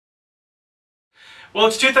Well,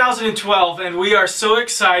 it's 2012 and we are so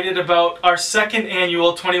excited about our second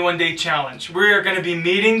annual 21-day challenge. We are going to be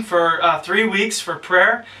meeting for 3 weeks for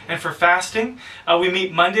prayer and for fasting. We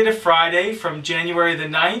meet Monday to Friday from January the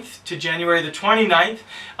 9th to January the 29th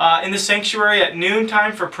in the sanctuary at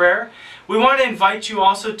noontime for prayer. We want to invite you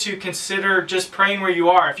also to consider just praying where you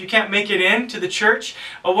are. If you can't make it in to the church,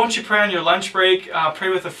 won't you pray on your lunch break, pray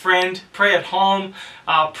with a friend, pray at home,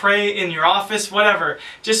 pray in your office, whatever.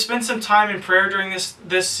 Just spend some time in prayer during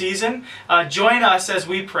this season. Join us as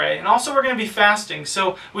we pray. And also we're going to be fasting.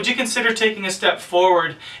 So would you consider taking a step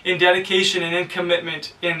forward in dedication and in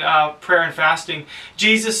commitment in prayer and fasting?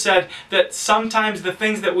 Jesus said that sometimes the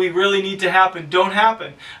things that we really need to happen don't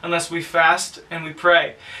happen unless we fast and we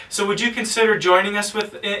pray. So would you consider joining us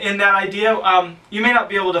in that idea? You may not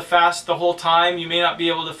be able to fast the whole time. You may not be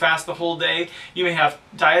able to fast the whole day. You may have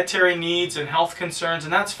dietary needs and health concerns,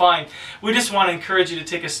 and that's fine. We just want to encourage you to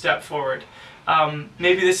take a step forward.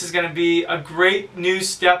 Maybe this is going to be a great new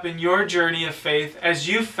step in your journey of faith as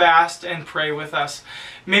you fast and pray with us.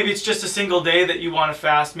 Maybe it's just a single day that you want to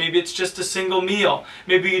fast. Maybe it's just a single meal.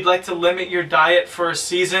 Maybe you'd like to limit your diet for a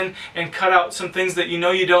season and cut out some things that you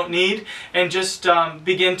know you don't need and just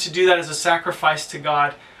begin to do that as a sacrifice to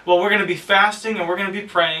God. Well, we're going to be fasting and we're going to be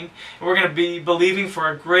praying and we're going to be believing for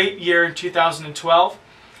a great year in 2012.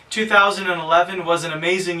 2011 was an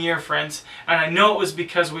amazing year, friends, and I know it was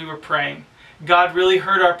because we were praying. God really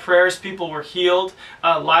heard our prayers. People were healed,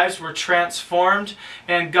 lives were transformed,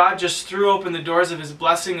 and God just threw open the doors of His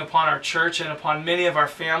blessing upon our church and upon many of our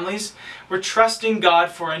families. We're trusting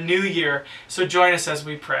God for a new year, so join us as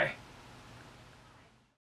we pray.